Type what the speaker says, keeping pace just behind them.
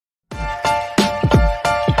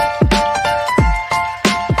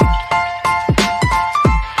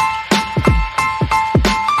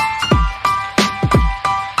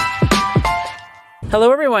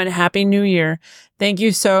and Happy New Year. Thank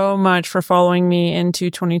you so much for following me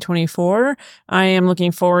into 2024. I am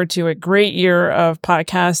looking forward to a great year of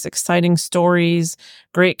podcasts, exciting stories,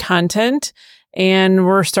 great content. And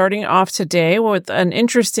we're starting off today with an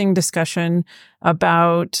interesting discussion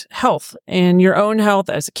about health and your own health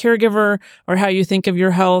as a caregiver, or how you think of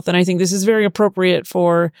your health. And I think this is very appropriate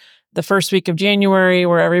for the first week of January,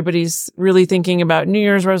 where everybody's really thinking about New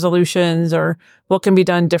Year's resolutions or what can be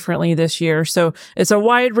done differently this year. So it's a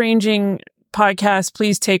wide-ranging podcast.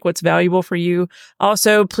 Please take what's valuable for you.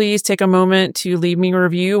 Also, please take a moment to leave me a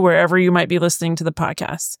review wherever you might be listening to the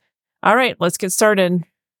podcast. All right, let's get started.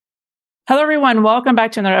 Hello, everyone. Welcome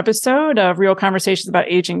back to another episode of Real Conversations about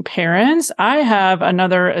Aging Parents. I have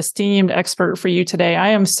another esteemed expert for you today. I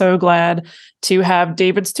am so glad to have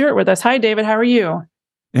David Stewart with us. Hi, David. How are you?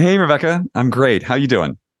 Hey, Rebecca. I'm great. How you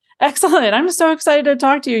doing? Excellent. I'm so excited to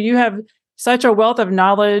talk to you. You have such a wealth of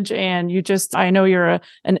knowledge, and I know you're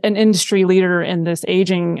an industry leader in this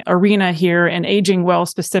aging arena here, and aging well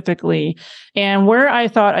specifically. And where I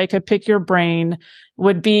thought I could pick your brain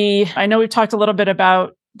would be, I know we've talked a little bit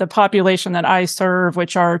about the population that I serve,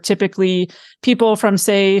 which are typically people from,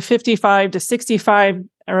 say, 55 to 65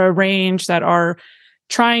 range that are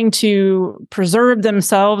trying to preserve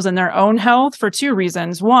themselves and their own health for two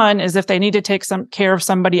reasons. One is if they need to take some care of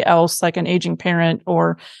somebody else, like an aging parent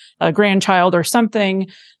or a grandchild or something.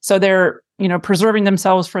 So they're, preserving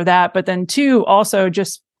themselves for that. But then two, also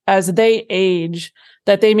just as they age,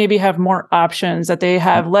 that they maybe have more options, that they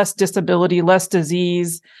have less disability, less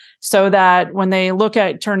disease, so that when they look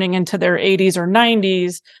at turning into their 80s or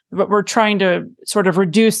 90s, we're trying to sort of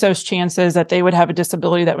reduce those chances that they would have a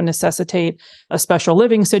disability that would necessitate a special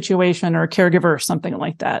living situation or a caregiver or something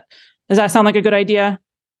like that. Does that sound like a good idea?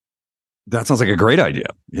 That sounds like a great idea.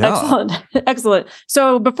 Yeah. Excellent. Excellent.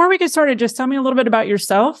 So before we get started, just tell me a little bit about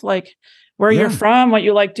yourself, like where you're from, what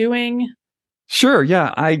you like doing. Sure.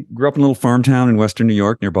 Yeah. I grew up in a little farm town in Western New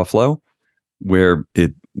York near Buffalo, where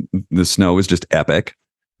the snow is just epic.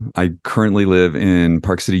 I currently live in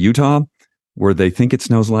Park City, Utah, where they think it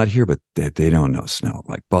snows a lot here, but they don't know snow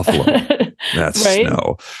like Buffalo. That's right?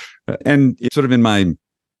 Snow. And sort of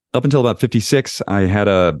up until about 56, I had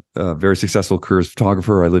a very successful career as a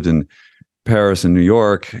photographer. I lived in Paris and New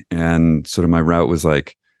York, and sort of my route was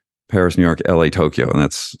like Paris, New York, LA, Tokyo. And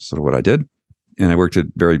that's sort of what I did. And I worked at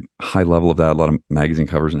very high level of that, a lot of magazine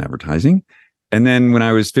covers and advertising. And then when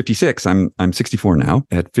I was 56, I'm 64 now.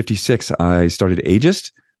 At 56, I started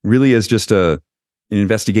Ageist, really as just an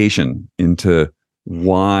investigation into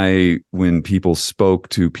why, when people spoke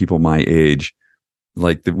to people my age,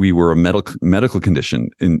 like that we were a medical condition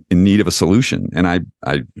in need of a solution. And I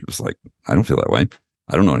was like, I don't feel that way.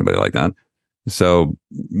 I don't know anybody like that. So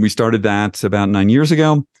we started that about 9 years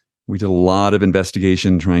ago. We did a lot of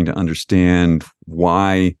investigation trying to understand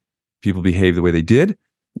why people behave the way they did,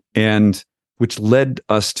 and which led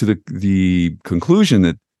us to the conclusion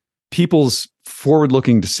that people's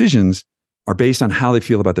forward-looking decisions are based on how they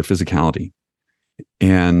feel about their physicality.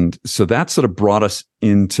 And so that sort of brought us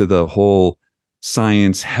into the whole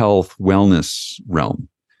science, health, wellness realm.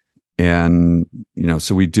 And,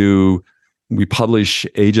 so we publish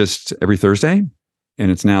Ageist every Thursday,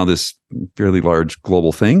 and it's now this fairly large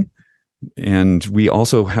global thing. And we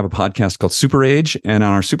also have a podcast called Super Age. And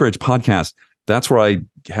on our Super Age podcast, that's where I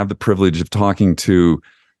have the privilege of talking to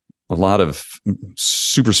a lot of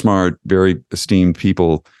super smart, very esteemed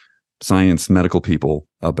people, science, medical people,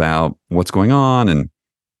 about what's going on, and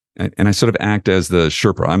I sort of act as the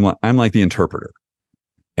Sherpa. I'm like the interpreter,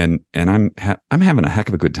 and I'm having a heck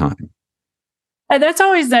of a good time. And that's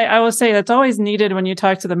always, I will say, that's always needed when you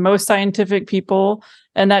talk to the most scientific people,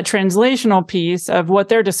 and that translational piece of what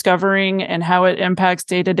they're discovering and how it impacts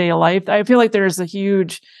day-to-day life. I feel like there's that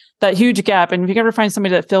huge gap. And if you can ever find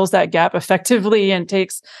somebody that fills that gap effectively and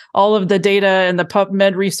takes all of the data and the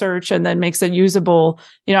PubMed research and then makes it usable,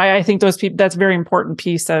 I think those people, that's a very important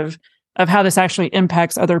piece of how this actually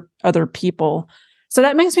impacts other people. So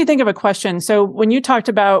that makes me think of a question. So when you talked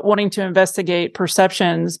about wanting to investigate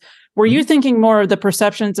perceptions, were you thinking more of the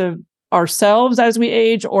perceptions of ourselves as we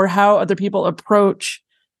age, or how other people approach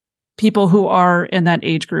people who are in that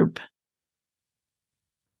age group?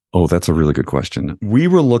 Oh, that's a really good question. We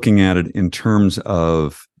were looking at it in terms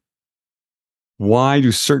of why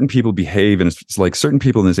do certain people behave, and it's like certain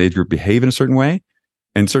people in this age group behave in a certain way,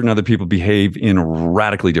 and certain other people behave in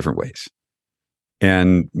radically different ways.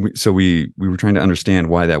 And so we were trying to understand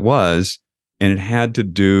why that was, and it had to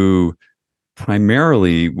do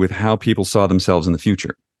primarily with how people saw themselves in the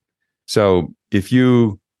future. So if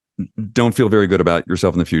you don't feel very good about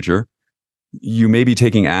yourself in the future, you may be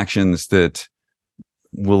taking actions that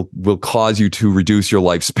will cause you to reduce your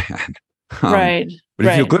lifespan. Right. But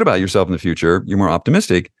if you feel good about yourself in the future, you're more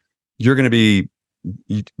optimistic, you're going to be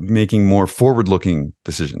making more forward-looking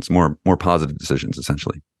decisions, more positive decisions,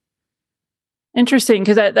 essentially. Interesting,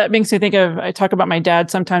 because that makes me think of, I talk about my dad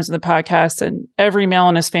sometimes in the podcast, and every male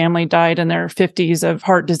in his family died in their 50s of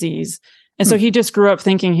heart disease. And so he just grew up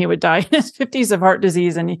thinking he would die in his 50s of heart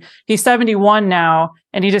disease. And he's 71 now,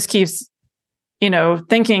 and he just keeps,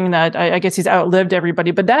 thinking that I guess he's outlived everybody.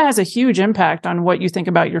 But that has a huge impact on what you think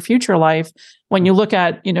about your future life when you look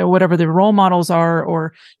at, whatever the role models are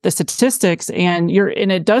or the statistics, and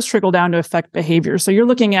it does trickle down to affect behavior. So you're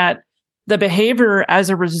looking at the behavior as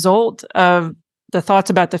a result of the thoughts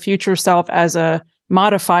about the future self as a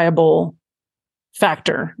modifiable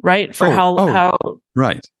factor, right? For how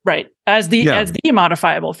right as the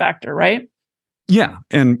modifiable factor, right? Yeah,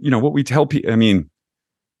 and what we tell people,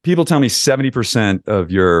 people tell me 70%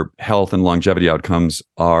 of your health and longevity outcomes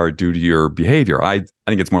are due to your behavior. I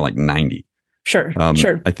think it's more like 90. Sure.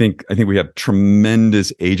 I think we have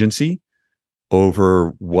tremendous agency over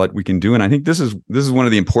what we can do, and I think this is one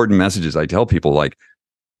of the important messages I tell people. Like,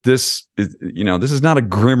 this is not a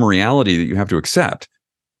grim reality that you have to accept.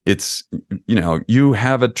 It's you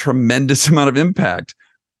have a tremendous amount of impact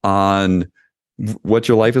on what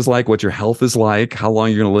your life is like, what your health is like, how long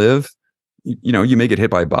you're going to live. You may get hit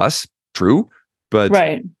by a bus, true, but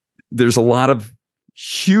there's a lot of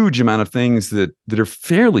huge amount of things that are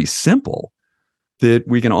fairly simple that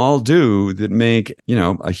we can all do that make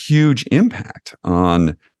a huge impact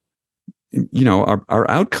on our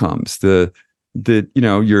outcomes. Your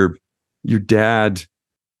dad's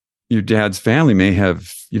family may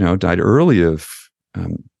have died early of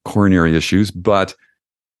coronary issues, but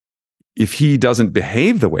if he doesn't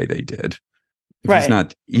behave the way they did, if he's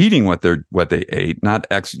not eating what they ate,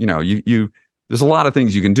 there's a lot of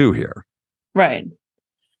things you can do here. Right.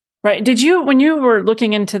 Did you, when you were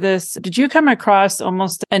looking into this, did you come across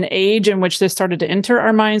almost an age in which this started to enter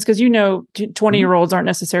our minds? Because 20-year-olds aren't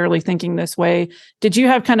necessarily thinking this way. Did you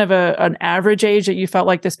have kind of an average age that you felt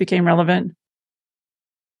like this became relevant?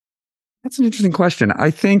 That's an interesting question.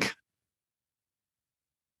 I think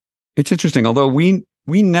it's interesting. Although we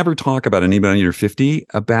never talk about anybody under 50,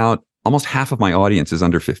 about almost half of my audience is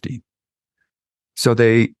under 50. So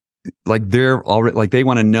they're already like, they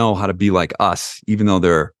want to know how to be like us, even though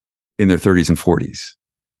they're in their 30s and 40s.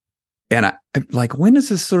 And I like, when does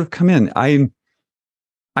this sort of come in? I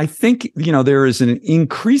think, there is an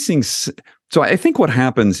increasing. So I think what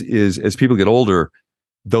happens is, as people get older,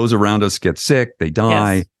 those around us get sick, they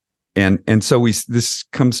die. Yes. And so this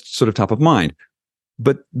comes sort of top of mind.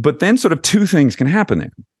 But then sort of two things can happen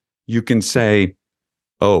there. You can say,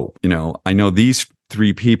 oh, I know these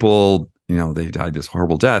three people, they died this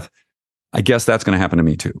horrible death. I guess that's going to happen to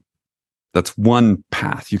me too. That's one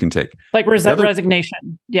path you can take. Like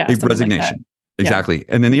resignation. Yeah. Resignation. Like exactly. Yeah.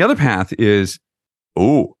 And then the other path is,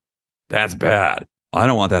 oh, that's bad. I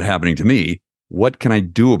don't want that happening to me. What can I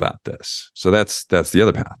do about this? So that's the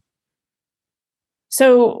other path.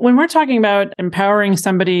 So when we're talking about empowering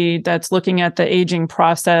somebody that's looking at the aging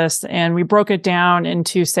process, and we broke it down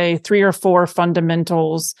into, say, 3 or 4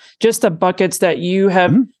 fundamentals, just the buckets that you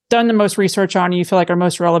have done the most research on and you feel like are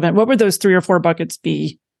most relevant, what would those 3 or 4 buckets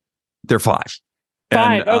be? They're 5.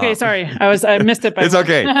 5. Okay, sorry. I missed it. It's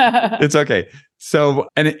okay. It's okay. So,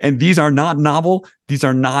 and these are not novel. These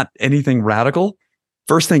are not anything radical.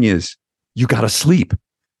 First thing is, you got to sleep.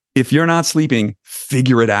 If you're not sleeping,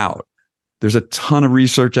 figure it out. There's a ton of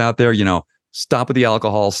research out there, stop with the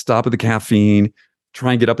alcohol, stop with the caffeine,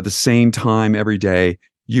 try and get up at the same time every day.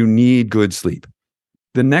 You need good sleep.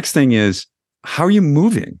 The next thing is, how are you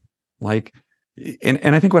moving?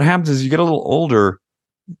 And I think what happens is, you get a little older,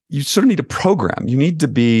 you sort of need a program. You need to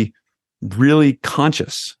be really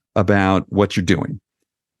conscious about what you're doing.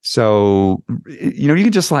 So, you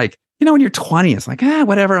can just when you're 20, it's like,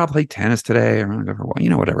 whatever, I'll play tennis today, or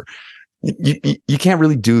whatever. You can't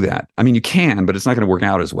really do that. I mean, you can, but it's not going to work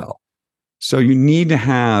out as well. So you need to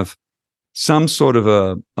have some sort of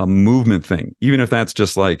a movement thing, even if that's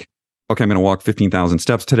just like, okay, I'm going to walk 15,000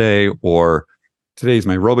 steps today, or today's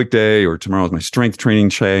my aerobic day, or tomorrow's my strength training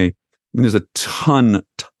day. I mean, there's a ton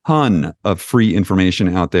of free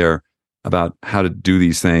information out there about how to do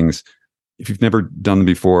these things. If you've never done them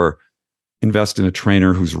before, invest in a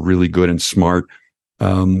trainer who's really good and smart,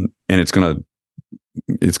 and it's going to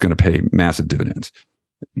pay massive dividends.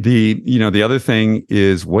 The other thing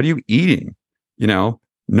is, what are you eating?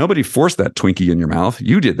 Nobody forced that Twinkie in your mouth.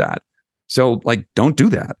 You did that. So don't do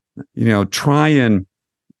that. Try and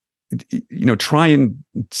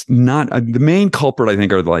not, the main culprit, I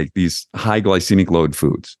think, are these high glycemic load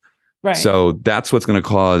foods. Right. So that's what's going to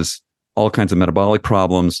cause all kinds of metabolic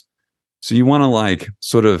problems. So you want to like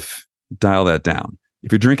sort of dial that down.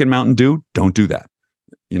 If you're drinking Mountain Dew, don't do that.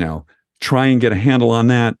 Try and get a handle on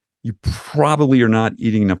that. You probably are not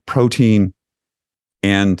eating enough protein,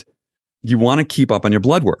 and you want to keep up on your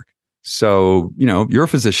blood work. So, you're a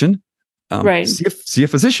physician. Right. See a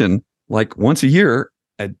physician like once a year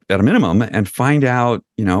at a minimum, and find out,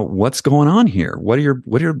 what's going on here. What are your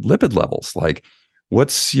lipid levels? Like,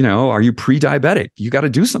 are you pre-diabetic? You got to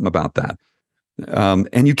do something about that.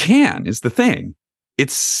 And you can, is the thing.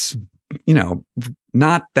 It's,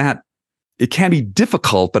 not that, it can be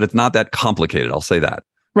difficult, but it's not that complicated. I'll say that.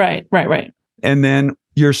 Right. And then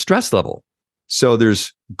your stress level. So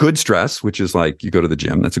there's good stress, which is like you go to the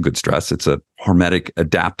gym. That's a good stress. It's a hormetic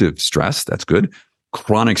adaptive stress. That's good.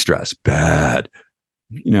 Chronic stress, bad.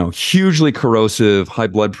 Hugely corrosive, high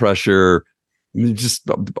blood pressure, just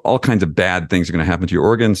all kinds of bad things are going to happen to your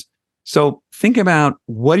organs. So think about,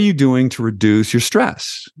 what are you doing to reduce your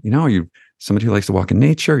stress? Are you somebody who likes to walk in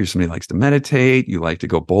nature? You're somebody who likes to meditate. You like to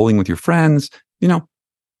go bowling with your friends. What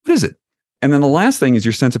is it? And then the last thing is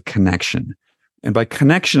your sense of connection. And by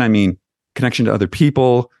connection, I mean connection to other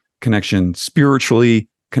people, connection spiritually,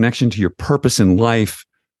 connection to your purpose in life.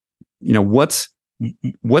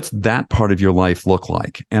 What's that part of your life look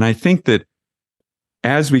like? And I think that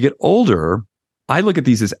as we get older, I look at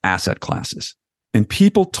these as asset classes. And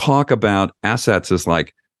people talk about assets as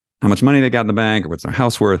like how much money they got in the bank or what's their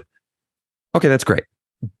house worth. Okay, that's great.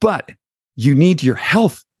 But your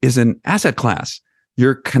health is an asset class.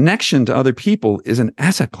 Your connection to other people is an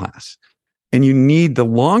asset class. And the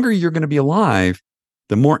longer you're going to be alive,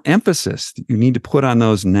 the more emphasis that you need to put on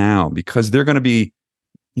those now, because they're going to be,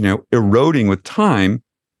 eroding with time.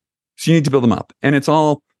 So you need to build them up. And it's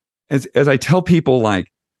all, as I tell people, like,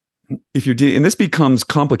 if you're and this becomes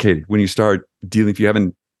complicated when you start dealing, if you have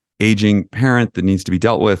an aging parent that needs to be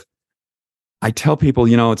dealt with. I tell people,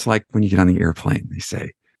 it's like when you get on the airplane, they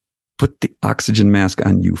say, put the oxygen mask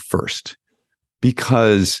on you first,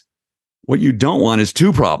 because what you don't want is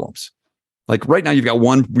two problems. Like right now, you've got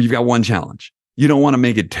one challenge. You don't want to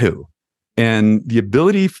make it two. And your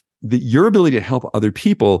ability to help other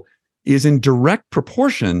people is in direct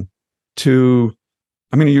proportion to,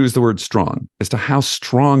 I'm going to use the word strong, as to how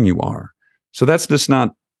strong you are. So that's just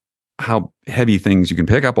not how heavy things you can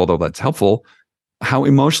pick up, although that's helpful. How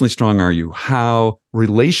emotionally strong are you? How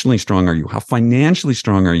relationally strong are you? How financially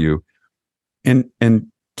strong are you? And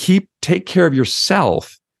take care of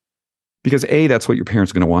yourself, because A, that's what your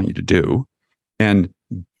parents are going to want you to do. And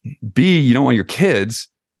B, you don't want your kids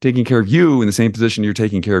taking care of you in the same position you're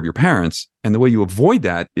taking care of your parents. And the way you avoid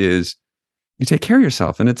that is you take care of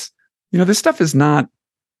yourself. And it's, this stuff it's not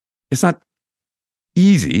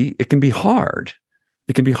easy. It can be hard.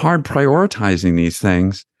 It can be hard prioritizing these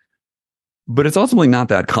things, but it's ultimately not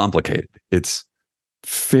that complicated. It's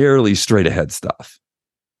fairly straight ahead stuff.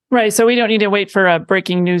 Right. So we don't need to wait for a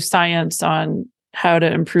breaking news science on how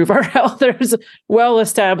to improve our health. There's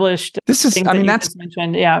well-established things that's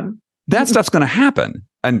mentioned. Yeah. That stuff's going to happen.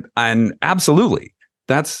 And absolutely,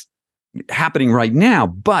 that's happening right now.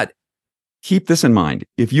 But keep this in mind.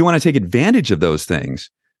 If you want to take advantage of those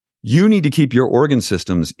things, you need to keep your organ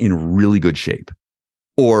systems in really good shape,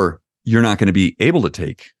 or you're not going to be able to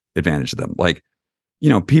take advantage of them. Like,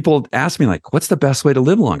 people ask me, like, what's the best way to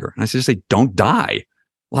live longer? And I just say, don't die.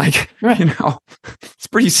 Like, right. It's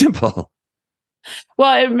pretty simple.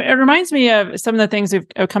 Well, it reminds me of some of the things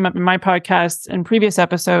that have come up in my podcast and previous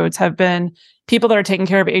episodes have been people that are taking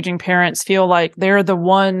care of aging parents feel like they're the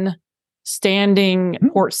one standing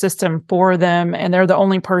support system for them. And they're the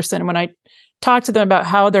only person. When I talk to them about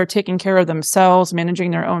how they're taking care of themselves, managing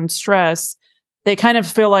their own stress, they kind of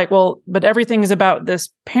feel like, well, but everything is about this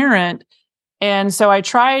parent. And so I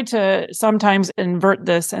try to sometimes invert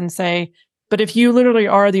this and say, but if you literally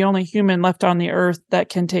are the only human left on the earth that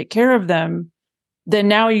can take care of them, then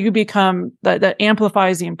now you become that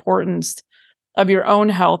amplifies the importance of your own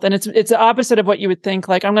health. And it's the opposite of what you would think,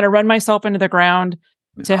 like, I'm going to run myself into the ground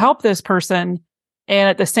to help this person. And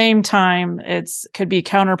at the same time, could be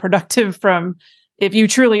counterproductive from, if you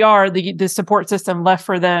truly are the support system left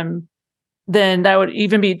for them, then that would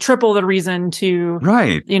even be triple the reason to,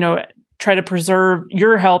 right, try to preserve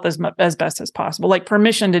your health as best as possible, like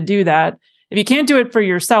permission to do that. If you can't do it for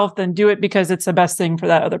yourself, then do it because it's the best thing for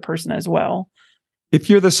that other person as well. If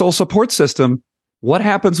you're the sole support system, what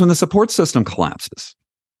happens when the support system collapses?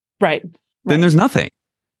 Right. Then there's nothing.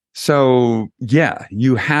 So yeah,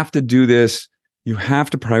 you have to do this. You have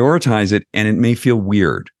to prioritize it. And it may feel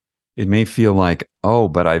weird. It may feel like, oh,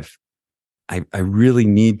 but I really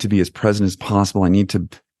need to be as present as possible. I need to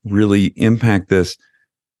really impact this.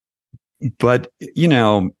 But,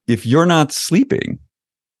 if you're not sleeping,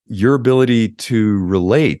 your ability to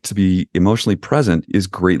relate, to be emotionally present is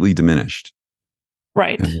greatly diminished.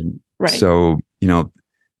 Right. Right. So,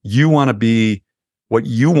 you want to be, what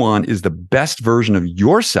you want is the best version of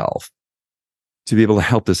yourself to be able to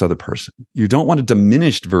help this other person. You don't want a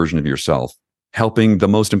diminished version of yourself helping the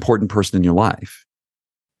most important person in your life.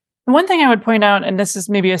 One thing I would point out, and this is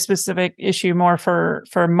maybe a specific issue more for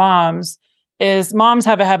moms, is moms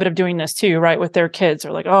have a habit of doing this too, right? With their kids,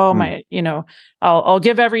 they're like, "Oh my, I'll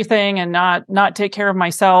give everything and not take care of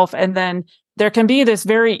myself." And then there can be this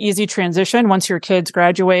very easy transition once your kids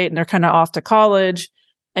graduate and they're kind of off to college,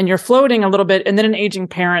 and you're floating a little bit, and then an aging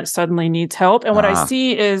parent suddenly needs help. And what I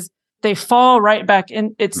see is they fall right back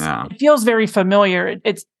in. It feels very familiar.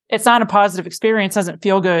 It's not a positive experience, doesn't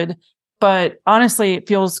feel good. But honestly, it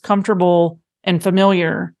feels comfortable and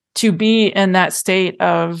familiar to be in that state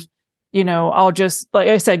of, I'll just, like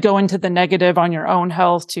I said, go into the negative on your own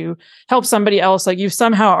health to help somebody else. Like you've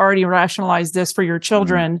somehow already rationalized this for your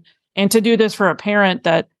children, and to do this for a parent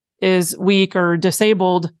that is weak or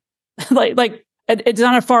disabled, like it's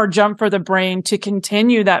not a far jump for the brain to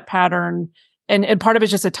continue that pattern. And part of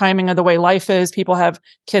it's just the timing of the way life is. People have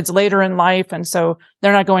kids later in life, and so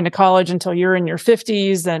they're not going to college until you're in your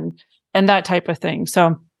 50s and that type of thing.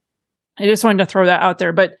 So I just wanted to throw that out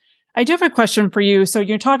there. But I do have a question for you. So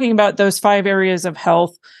you're talking about those 5 areas of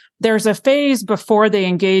health. There's a phase before they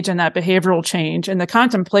engage in that behavioral change. And the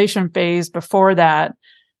contemplation phase before that,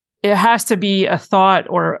 it has to be a thought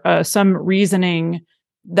or some reasoning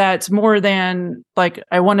that's more than like,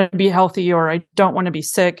 I want to be healthy or I don't want to be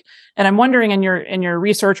sick. And I'm wondering in your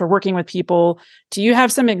research or working with people, do you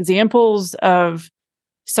have some examples of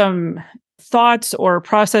some thoughts or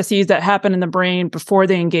processes that happen in the brain before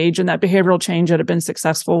they engage in that behavioral change that have been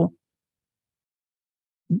successful?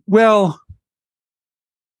 Well,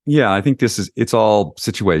 yeah, I think it's all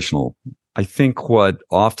situational. I think what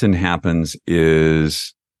often happens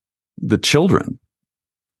is the children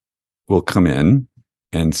will come in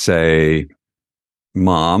and say,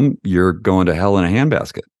 "Mom, you're going to hell in a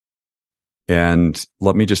handbasket. And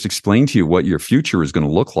let me just explain to you what your future is going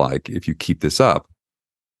to look like if you keep this up.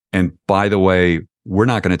 And by the way, we're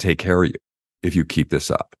not going to take care of you if you keep this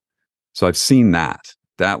up." So I've seen that.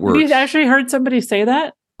 That works. Have you actually heard somebody say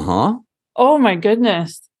that? Uh-huh. Oh my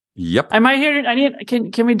goodness. Yep. I might hear.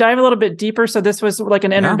 Can we dive a little bit deeper? So this was like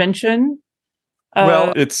an intervention.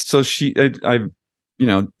 Well, it's so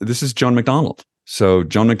this is Joan McDonald. So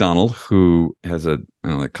Joan McDonald, who has a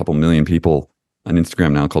couple million people on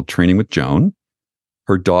Instagram now called Training with Joan.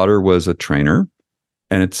 Her daughter was a trainer.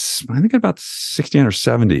 And it's, I think about 69 or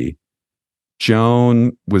 70,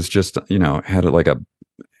 Joan was just, had like a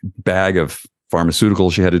bag of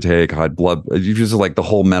pharmaceuticals she had to take, high blood, it was like the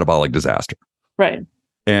whole metabolic disaster. Right.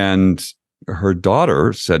 And her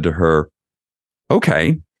daughter said to her,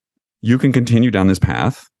 "Okay, you can continue down this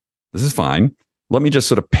path. This is fine. Let me just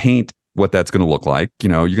sort of paint what that's going to look like.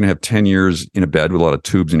 You're going to have 10 years in a bed with a lot of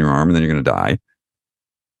tubes in your arm, and then you're going to die.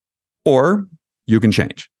 Or you can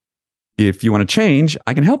change. If you want to change,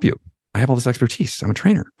 I can help you. I have all this expertise. I'm a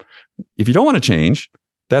trainer. If you don't want to change,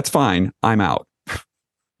 that's fine. I'm out."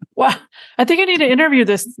 Wow. I think I need to interview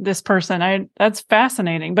this person. That's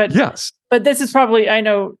fascinating. But yes. But this is probably, I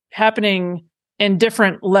know, happening in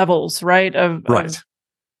different levels, right? Right.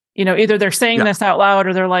 Either they're saying this out loud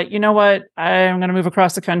or they're like, "You know what? I'm going to move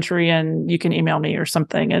across the country and you can email me or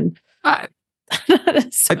something." And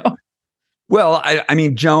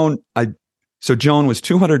So Joan was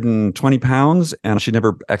 220 pounds and she'd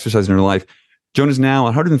never exercised in her life. Joan is now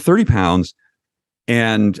 130 pounds.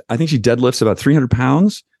 And I think she deadlifts about 300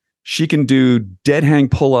 pounds. She can do dead hang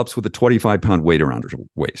pull-ups with a 25-pound weight around her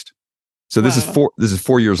waist. So this is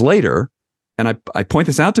 4 years later. And I point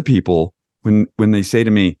this out to people when they say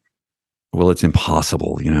to me, "Well, it's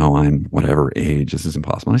impossible. I'm whatever age. This is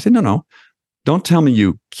impossible." And I say, no, don't tell me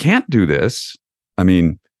you can't do this. I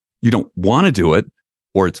mean, you don't want to do it.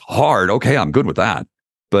 Or it's hard. Okay, I'm good with that.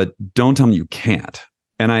 But don't tell me you can't.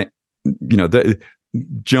 And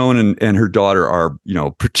Joan and her daughter are,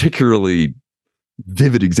 particularly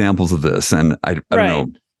vivid examples of this. And I don't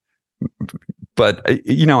know. But,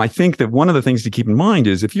 I think that one of the things to keep in mind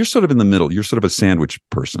is if you're sort of in the middle, you're sort of a sandwich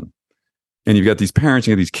person, and you've got these parents,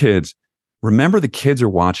 you got these kids, remember the kids are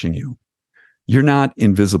watching you. You're not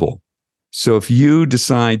invisible. So if you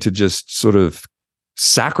decide to just sort of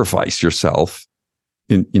sacrifice yourself,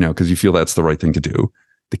 because you feel that's the right thing to do,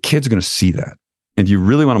 the kids are going to see that. And you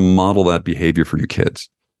really want to model that behavior for your kids?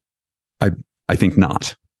 I think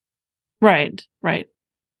not. Right.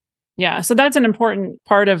 Yeah. So that's an important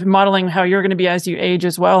part of modeling how you're going to be as you age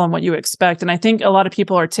as well and what you expect. And I think a lot of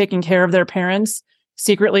people are taking care of their parents,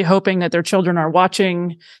 secretly hoping that their children are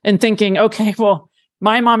watching and thinking, okay, well,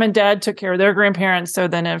 my mom and dad took care of their grandparents. So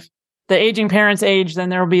then if the aging parents age, then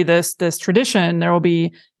there will be this tradition, there will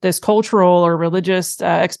be this cultural or religious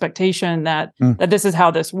expectation that this is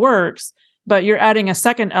how this works. But you're adding a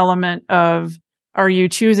second element of, are you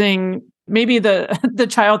choosing, maybe the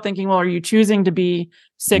child thinking, well, are you choosing to be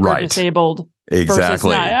sick or disabled versus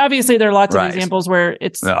not? Obviously, there are lots of examples where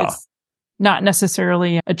it's not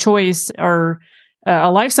necessarily a choice or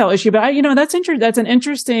a lifestyle issue. But that's that's an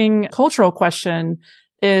interesting cultural question.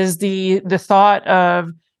 Is the thought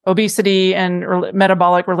of obesity and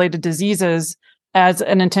metabolic related diseases as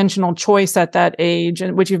an intentional choice at that age,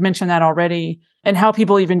 and which you've mentioned that already, and how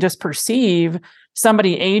people even just perceive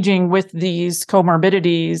somebody aging with these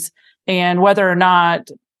comorbidities, and whether or not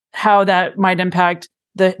how that might impact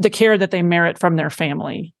the care that they merit from their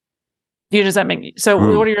family. Does that make so?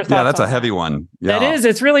 What are your thoughts? Yeah, that's a heavy one. Yeah. That is.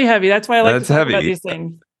 It's really heavy. That's why I like to talk about these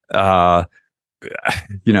things.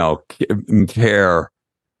 Care.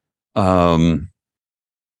 I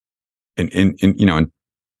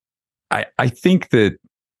think that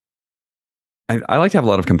I like to have a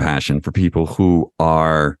lot of compassion for people who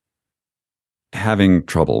are having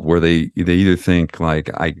trouble, where they either think like,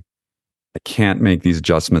 I can't make these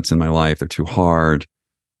adjustments in my life, they're too hard,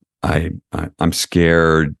 I'm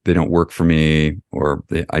scared, they don't work for me, or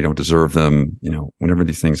I don't deserve them, whatever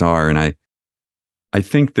these things are. And I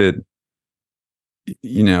think that,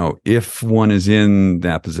 if one is in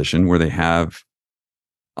that position where they have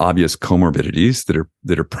obvious comorbidities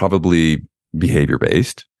that are probably behavior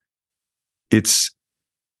based, it's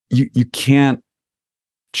you can't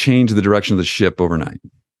change the direction of the ship overnight.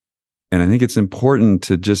 And I think it's important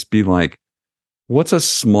to just be like, what's a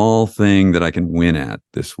small thing that I can win at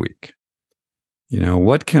this week?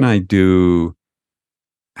 What can I do?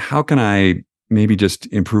 How can I maybe just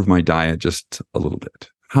improve my diet just a little bit?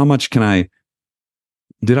 How much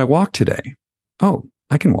did I walk today? Oh,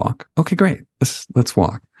 I can walk. Okay, great. Let's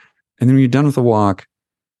walk. And then when you're done with the walk,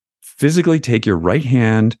 physically take your right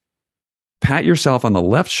hand, pat yourself on the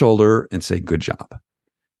left shoulder and say, good job.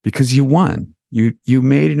 Because you won. You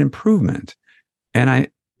made an improvement. And I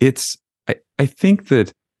think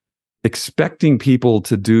that expecting people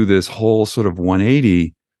to do this whole sort of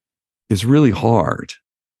 180 is really hard.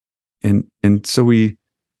 And so we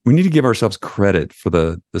need to give ourselves credit for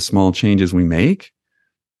the small changes we make.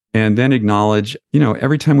 And then acknowledge,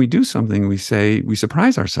 every time we do something, we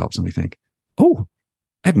surprise ourselves and we think, oh,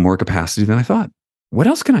 I have more capacity than I thought. What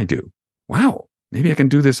else can I do? Wow, maybe I can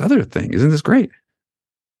do this other thing. Isn't this great?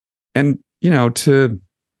 And, to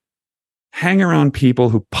hang around people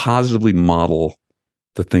who positively model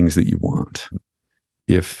the things that you want.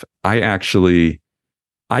 If I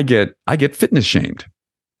get fitness shamed.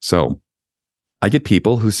 So I get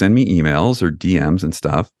people who send me emails or DMs and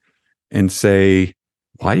stuff and say,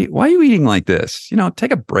 why are you eating like this?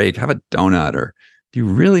 Take a break, have a donut, or do you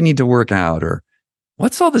really need to work out? Or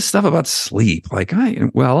what's all this stuff about sleep?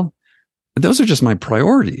 Well, those are just my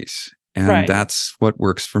priorities. And that's what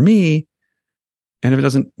works for me. And if it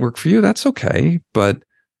doesn't work for you, that's okay. But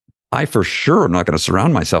I for sure am not going to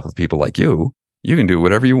surround myself with people like you. You can do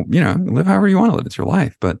whatever live however you want to live. It's your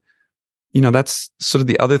life. But, that's sort of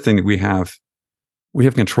the other thing that we have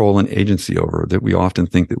control and agency over that we often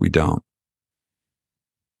think that we don't.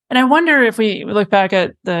 And I wonder if we look back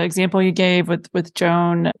at the example you gave with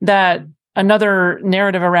Joan, that another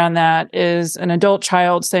narrative around that is an adult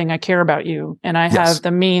child saying, I care about you and I have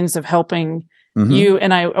the means of helping you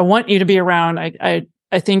and I want you to be around. I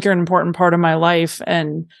think you're an important part of my life.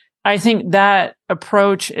 And I think that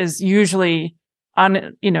approach is usually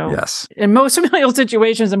in most familial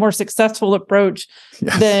situations, a more successful approach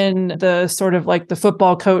than the sort of like the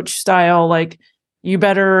football coach style, like, you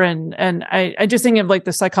better. And I just think of like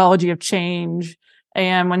the psychology of change.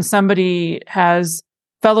 And when somebody has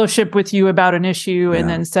fellowship with you about an issue and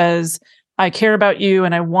then says, I care about you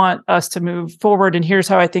and I want us to move forward. And here's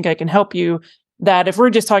how I think I can help you. That if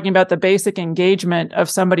we're just talking about the basic engagement of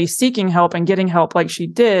somebody seeking help and getting help like she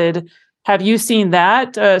did, have you seen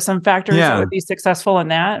that? Some factors that would be successful in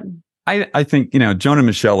that? I think, Joan and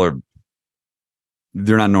Michelle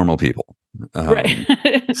they're not normal people. Right.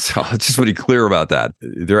 So let's just be clear about that.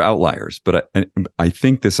 They're outliers. But I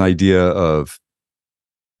think this idea of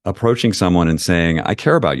approaching someone and saying, I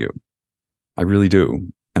care about you. I really do.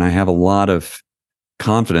 And I have a lot of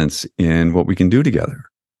confidence in what we can do together.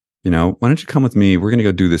 Why don't you come with me? We're going to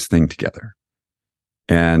go do this thing together.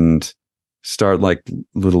 And start like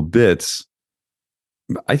little bits.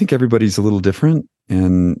 I think everybody's a little different.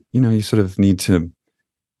 And, you sort of need to,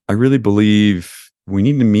 I really believe we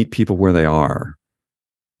need to meet people where they are.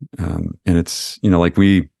 And it's, like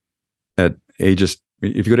we at Aegis,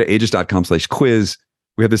 if you go to aegis.com/quiz,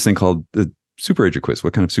 we have this thing called the Super Ager quiz.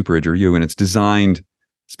 What kind of super ager are you? And it's designed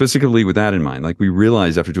specifically with that in mind. Like we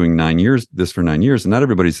realized after doing 9 years, this for 9 years, and not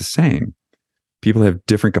everybody's the same. People have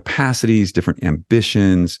different capacities, different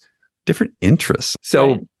ambitions, different interests.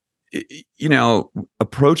 So,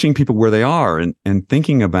 approaching people where they are and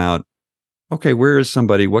thinking about, okay, where is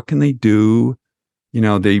somebody? What can they do?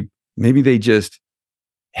 Maybe they just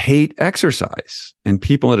hate exercise, and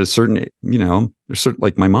people at a certain,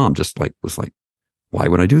 like my mom just was like, why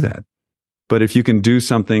would I do that? But if you can do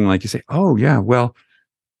something like you say, oh yeah, well,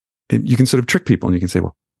 you can sort of trick people and you can say,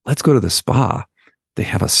 well, let's go to the spa. They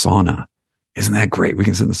have a sauna. Isn't that great? We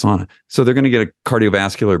can sit in the sauna. So they're going to get a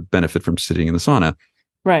cardiovascular benefit from sitting in the sauna.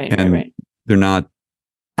 Right. And right. They're not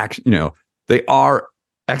actually, they are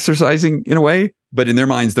exercising in a way, but in their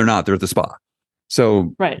minds, they're not. They're at the spa.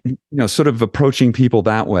 So, right. Sort of approaching people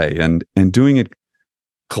that way and doing it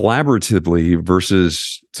collaboratively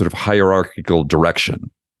versus sort of hierarchical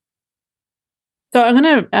direction. So I'm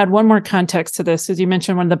going to add one more context to this, as you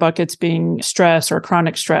mentioned one of the buckets being stress or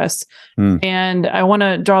chronic stress. And I want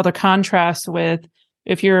to draw the contrast with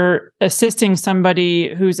if you're assisting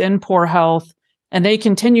somebody who's in poor health and they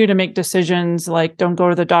continue to make decisions like don't go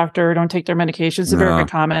to the doctor, don't take their medications, it's very, very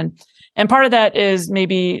common. And part of that is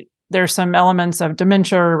maybe there's some elements of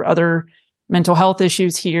dementia or other mental health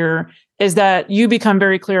issues here, is that you become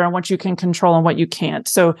very clear on what you can control and what you can't.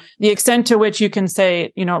 So the extent to which you can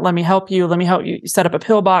say, let me help you set up a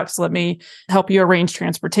pill box, let me help you arrange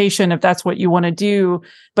transportation if that's what you want to do.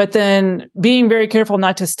 But then being very careful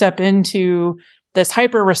not to step into this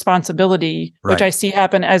hyper responsibility, which I see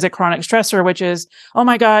happen as a chronic stressor, which is, oh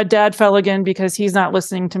my God, dad fell again because he's not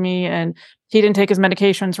listening to me and he didn't take his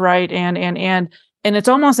medications right. And it's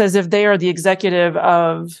almost as if they are the executive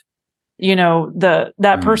of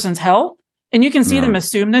that person's health. And you can see them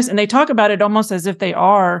assume this, and they talk about it almost as if they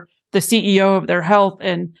are the CEO of their health,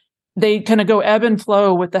 and they kind of go ebb and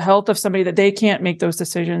flow with the health of somebody that they can't make those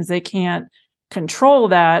decisions. They can't control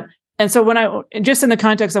that. And so just in the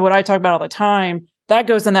context of what I talk about all the time, that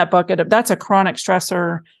goes in that bucket of that's a chronic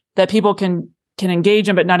stressor that people can engage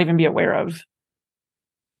in, but not even be aware of.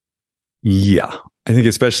 Yeah. I think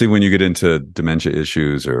especially when you get into dementia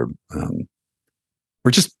issues or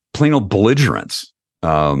just plain old belligerence.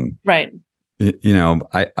 Right.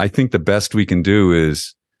 I think the best we can do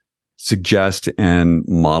is suggest and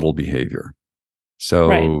model behavior.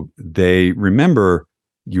 So they remember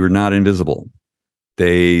you're not invisible.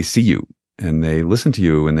 They see you and they listen to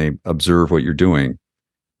you and they observe what you're doing.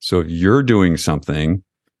 So if you're doing something,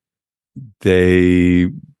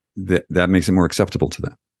 that makes it more acceptable to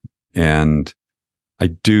them. And I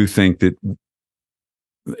do think that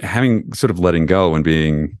having sort of letting go and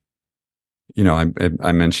being,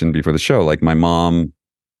 I mentioned before the show, like my mom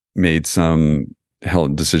made some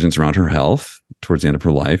health decisions around her health towards the end of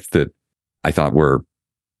her life that I thought were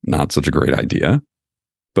not such a great idea,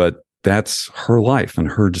 but that's her life and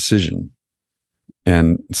her decision.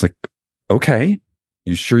 And it's like, okay,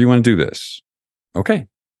 you sure you want to do this? Okay,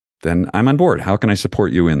 then I'm on board. How can I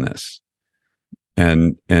support you in this?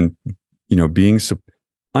 And being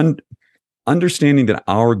understanding that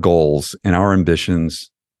our goals and our ambitions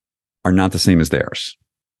are not the same as theirs,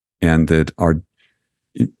 and that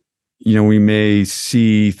we may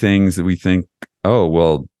see things that we think, oh,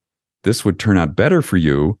 well, this would turn out better for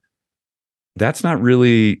you. That's not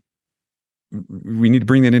really, we need to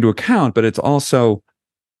bring that into account, but it's also,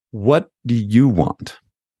 what do you want?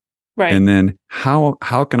 Right. And then how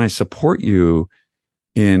can I support you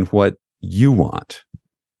in what you want?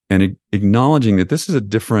 And acknowledging that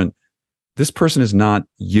this person is not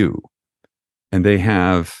you, and they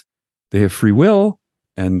have free will,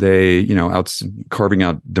 and they, carving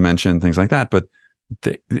out dementia and things like that. But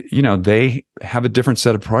they have a different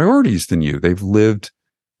set of priorities than you. They've lived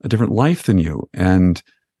a different life than you, and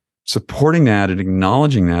supporting that and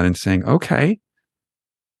acknowledging that and saying, okay,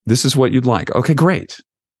 this is what you'd like. Okay, great.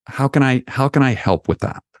 How can I help with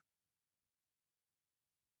that?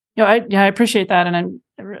 I appreciate that. And I'm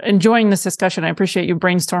enjoying this discussion. I appreciate you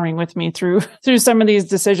brainstorming with me through some of these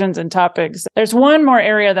decisions and topics. There's one more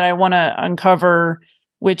area that I want to uncover,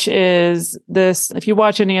 which is this. If you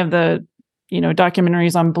watch any of the,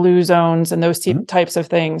 documentaries on blue zones and those types of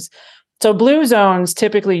things. So blue zones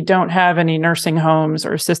typically don't have any nursing homes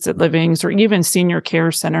or assisted livings or even senior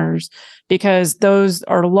care centers, because those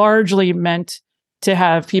are largely meant to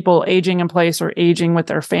have people aging in place or aging with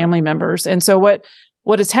their family members. And so what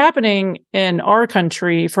what is happening in our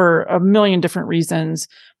country for a million different reasons.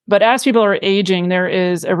 But as people are aging, there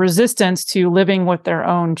is a resistance to living with their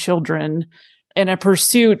own children and a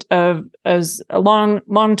pursuit of as a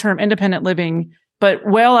long-term independent living, but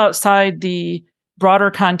well outside the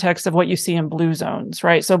broader context of what you see in blue zones,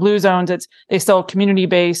 right? So blue zones, they still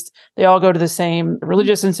community-based. They all go to the same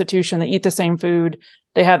religious institution. They eat the same food.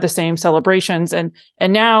 They have the same celebrations. And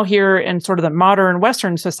now here in sort of the modern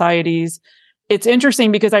Western societies, it's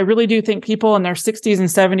interesting because I really do think people in their 60s and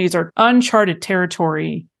 70s are uncharted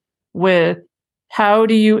territory with how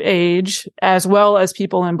do you age as well as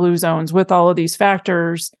people in blue zones with all of these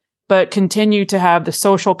factors, but continue to have the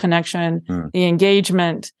social connection, the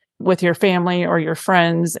engagement with your family or your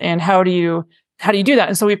friends, and how do you do that?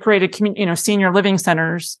 And so we've created senior living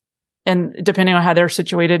centers, and depending on how they're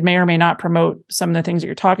situated, may or may not promote some of the things that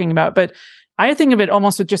you're talking about. But I think of it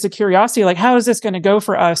almost with just a curiosity, like how is this going to go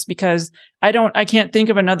for us? Because I can't think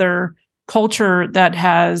of another culture that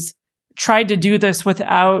has tried to do this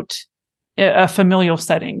without a familial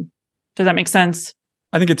setting. Does that make sense?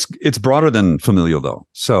 I think it's broader than familial though.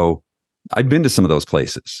 So I've been to some of those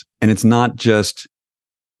places, and it's not just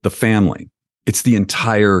the family, it's the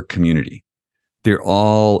entire community. They're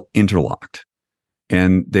all interlocked,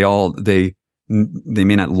 and they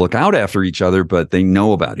may not look out after each other, but they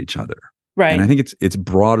know about each other. Right. And I think it's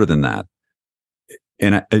broader than that.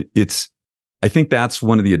 And I think that's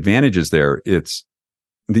one of the advantages there. It's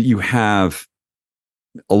that you have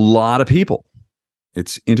a lot of people.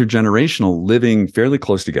 It's intergenerational, living fairly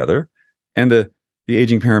close together. And the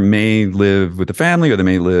aging parent may live with the family, or they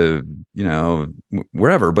may live,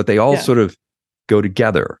 wherever, but they all sort of go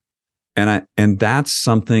together. And that's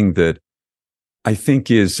something that I think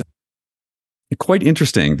is quite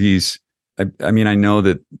interesting. I know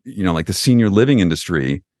that, like the senior living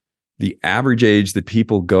industry, the average age that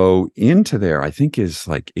people go into there, I think is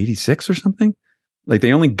like 86 or something. Like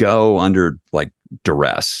they only go under like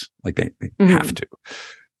duress, like they have to.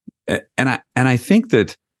 And I think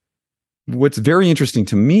that what's very interesting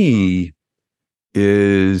to me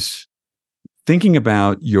is thinking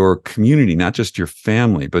about your community, not just your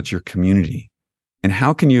family, but your community. And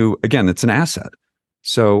how can you, again, it's an asset.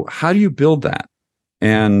 So how do you build that?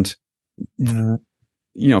 And,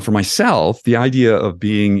 for myself, the idea of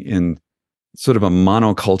being in sort of a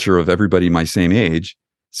monoculture of everybody my same age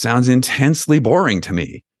sounds intensely boring to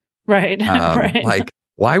me. Right. Right. Like,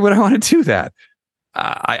 why would I want to do that?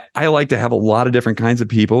 I like to have a lot of different kinds of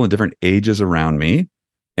people and different ages around me.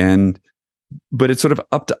 But it's sort of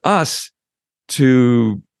up to us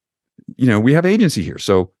to, we have agency here.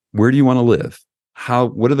 So where do you want to live?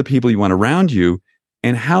 What are the people you want around you?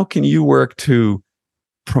 And how can you work to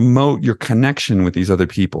promote your connection with these other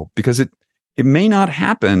people? Because it may not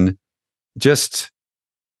happen just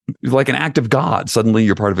like an act of God. Suddenly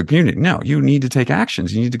you're part of a community. No, you need to take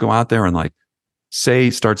actions. You need to go out there and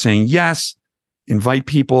start saying yes, invite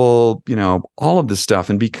people, all of this stuff,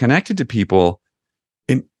 and be connected to people.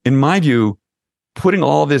 In my view, putting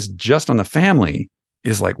all of this just on the family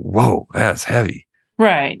is like, whoa, that's heavy.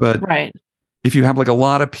 Right. But right. If you have like a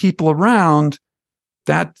lot of people around,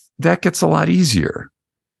 that gets a lot easier.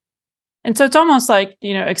 And so it's almost like,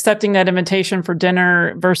 accepting that invitation for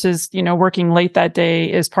dinner versus, working late that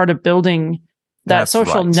day is part of building that That's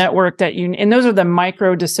social right. network and those are the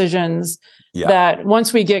micro decisions that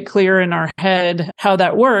once we get clear in our head how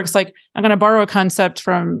that works, like I'm going to borrow a concept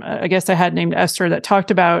from a guest I had named Esther that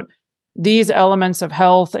talked about these elements of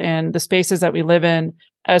health and the spaces that we live in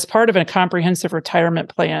as part of a comprehensive retirement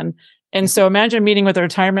plan. And so imagine meeting with a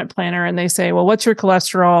retirement planner and they say, well, what's your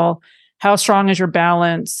cholesterol? How strong is your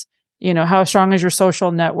balance? How strong is your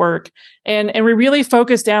social network? And we really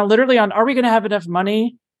focus down literally on, are we going to have enough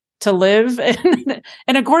money to live?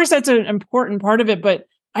 And of course, that's an important part of it. But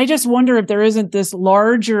I just wonder if there isn't this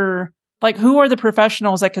larger, like, who are the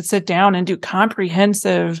professionals that could sit down and do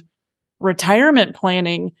comprehensive retirement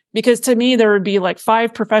planning? Because to me, there would be like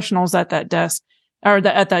 5 professionals at that desk or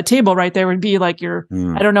at that table, right? There would be like your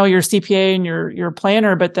CPA and your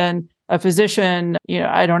planner, but then a physician,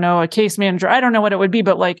 I don't know, a case manager. I don't know what it would be,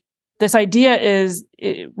 but like, this idea is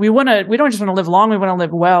we don't just want to live long, we want to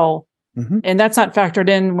live well. Mm-hmm. And that's not factored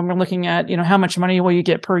in when we're looking at, how much money will you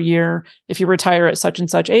get per year if you retire at such and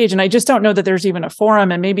such age. And I just don't know that there's even a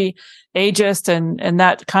forum, and maybe ageist and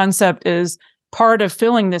that concept is part of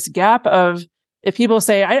filling this gap of, if people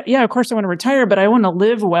say, of course I want to retire, but I want to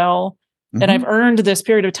live well. Mm-hmm. And I've earned this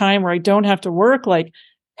period of time where I don't have to work. Like,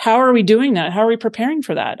 how are we doing that? How are we preparing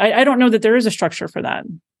for that? I don't know that there is a structure for that.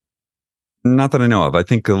 Not that I know of. I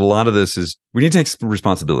think a lot of this is we need to take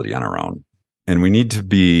responsibility on our own, and we need to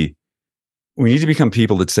become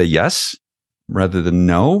people that say yes rather than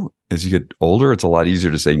no. As you get older, it's a lot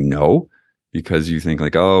easier to say no because you think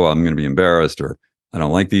like, oh, I'm going to be embarrassed, or I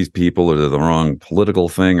don't like these people, or they're the wrong political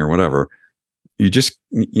thing, or whatever. You just,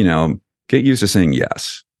 get used to saying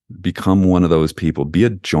yes. Become one of those people. Be a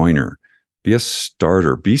joiner. Be a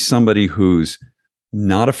starter. Be somebody who's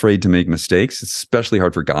not afraid to make mistakes. It's especially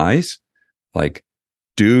hard for guys. Like,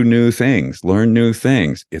 do new things, learn new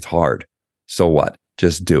things. It's hard. So what?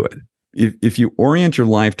 Just do it. If you orient your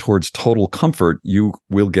life towards total comfort, you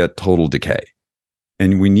will get total decay.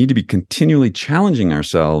 And we need to be continually challenging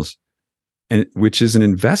ourselves, and which is an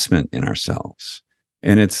investment in ourselves.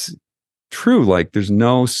 And it's true. Like, there's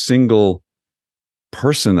no single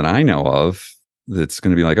person that I know of that's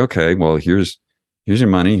going to be like, okay, well, here's your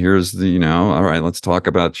money. Here's the, all right, let's talk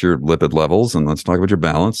about your lipid levels, and let's talk about your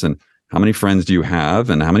balance, and how many friends do you have,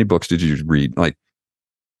 and how many books did you read? Like,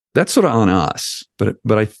 that's sort of on us. But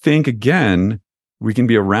I think, again, we can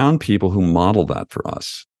be around people who model that for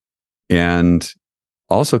us. And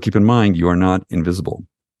also keep in mind, you are not invisible.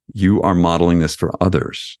 You are modeling this for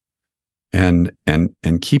others. And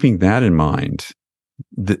keeping that in mind,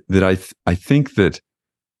 that I think that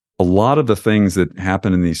a lot of the things that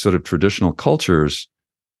happen in these sort of traditional cultures,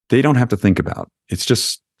 they don't have to think about. It's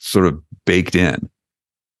just sort of baked in.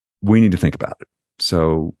 We need to think about it.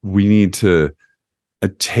 So we need to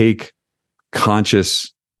take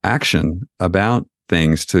conscious action about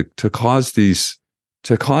things to cause these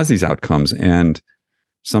outcomes. And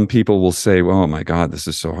some people will say, well, oh my God, this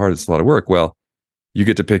is so hard. It's a lot of work. Well, you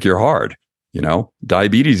get to pick your hard.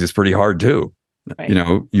 Diabetes is pretty hard too. Right.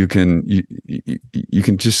 You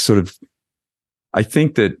can just sort of, I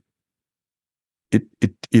think that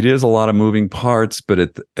it is a lot of moving parts, but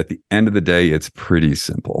at the end of the day, it's pretty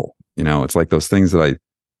simple. It's like those things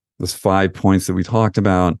those 5 points that we talked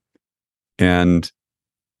about, and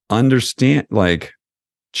understand, like,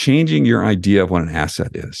 changing your idea of what an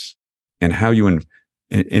asset is and how you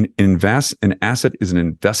invest. An asset is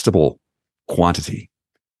an investable quantity.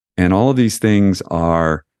 And all of these things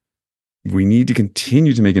we need to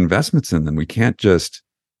continue to make investments in them. We can't just,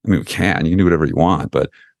 you can do whatever you want,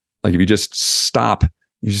 but like, if you just stop,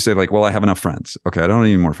 you just say like, well, I have enough friends. Okay, I don't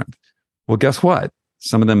need any more friends. Well, guess what?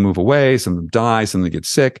 Some of them move away, some of them die, some of them get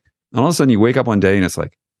sick. And all of a sudden you wake up one day and it's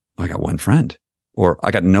like, I got one friend, or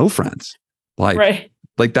I got no friends. Like, right.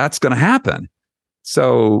 Like, that's going to happen.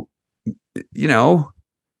 So,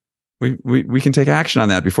 we can take action on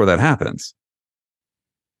that before that happens.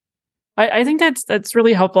 I think that's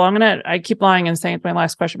really helpful. I keep lying and saying it's my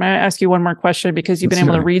last question. May I ask you one more question, because you've been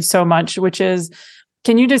able to read so much, which is,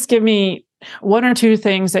 can you just give me one or two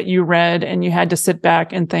things that you read and you had to sit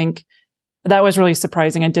back and think, that was really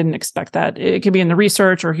surprising. I didn't expect that. It could be in the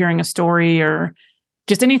research or hearing a story, or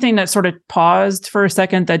just anything that sort of paused for a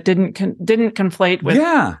second that didn't conflate with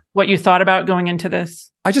what you thought about going into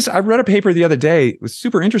this. I read a paper the other day. It was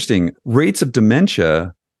super interesting. Rates of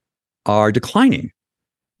dementia are declining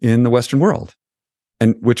in the Western world,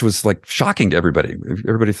 and which was like shocking to everybody.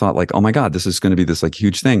 Everybody thought like, oh my God, this is going to be this like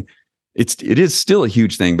huge thing. It is still a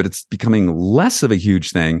huge thing, but it's becoming less of a huge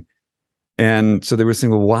thing. And so they were saying,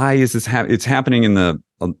 well, why is this it's happening in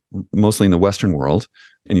mostly in the Western world,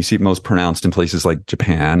 and you see it most pronounced in places like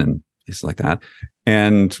Japan and places like that.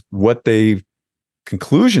 And what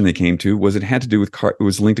conclusion they came to was it had to do with it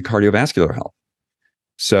was linked to cardiovascular health.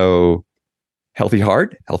 So healthy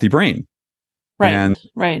heart, healthy brain. Right. And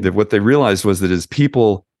right. What they realized was that as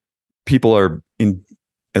people are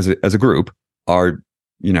as a group are,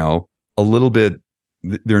 a little bit,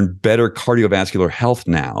 they're in better cardiovascular health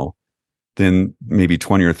now than maybe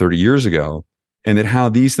 20 or 30 years ago. And that how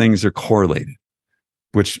these things are correlated,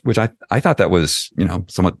 which I thought that was,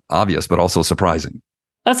 somewhat obvious, but also surprising.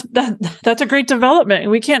 That's a great development.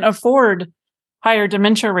 We can't afford higher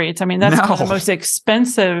dementia rates. I mean, that's one of the most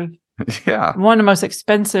expensive. Yeah. One of the most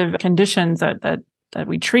expensive conditions that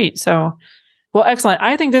we treat. So, well, excellent.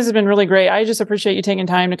 I think this has been really great. I just appreciate you taking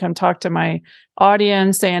time to come talk to my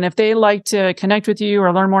audience. And if they like to connect with you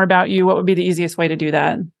or learn more about you, what would be the easiest way to do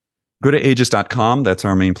that? Go to aegis.com. That's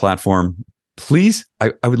our main platform. Please,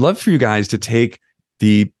 I would love for you guys to take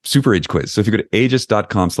the Super Age quiz. So if you go to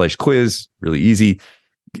aegis.com/quiz, really easy.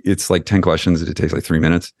 It's like 10 questions. It takes like 3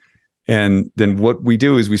 minutes. And then what we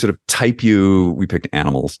do is we sort of we picked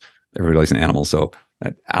animals. Everybody likes an animal. So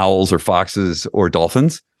owls or foxes or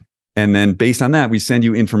dolphins. And then based on that, we send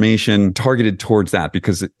you information targeted towards that.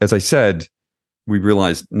 Because as I said, we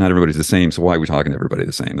realized not everybody's the same. So why are we talking to everybody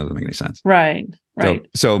the same? That doesn't make any sense. Right.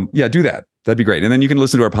 So yeah, do that. That'd be great. And then you can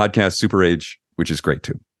listen to our podcast, Super Age, which is great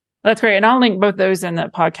too. That's great. And I'll link both those in the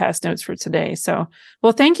podcast notes for today. So,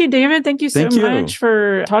 well, thank you, David. Thank you so much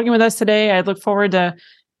for talking with us today. I look forward to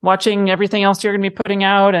watching everything else you're going to be putting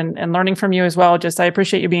out and learning from you as well. I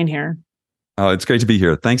appreciate you being here. It's great to be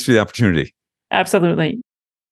here. Thanks for the opportunity. Absolutely.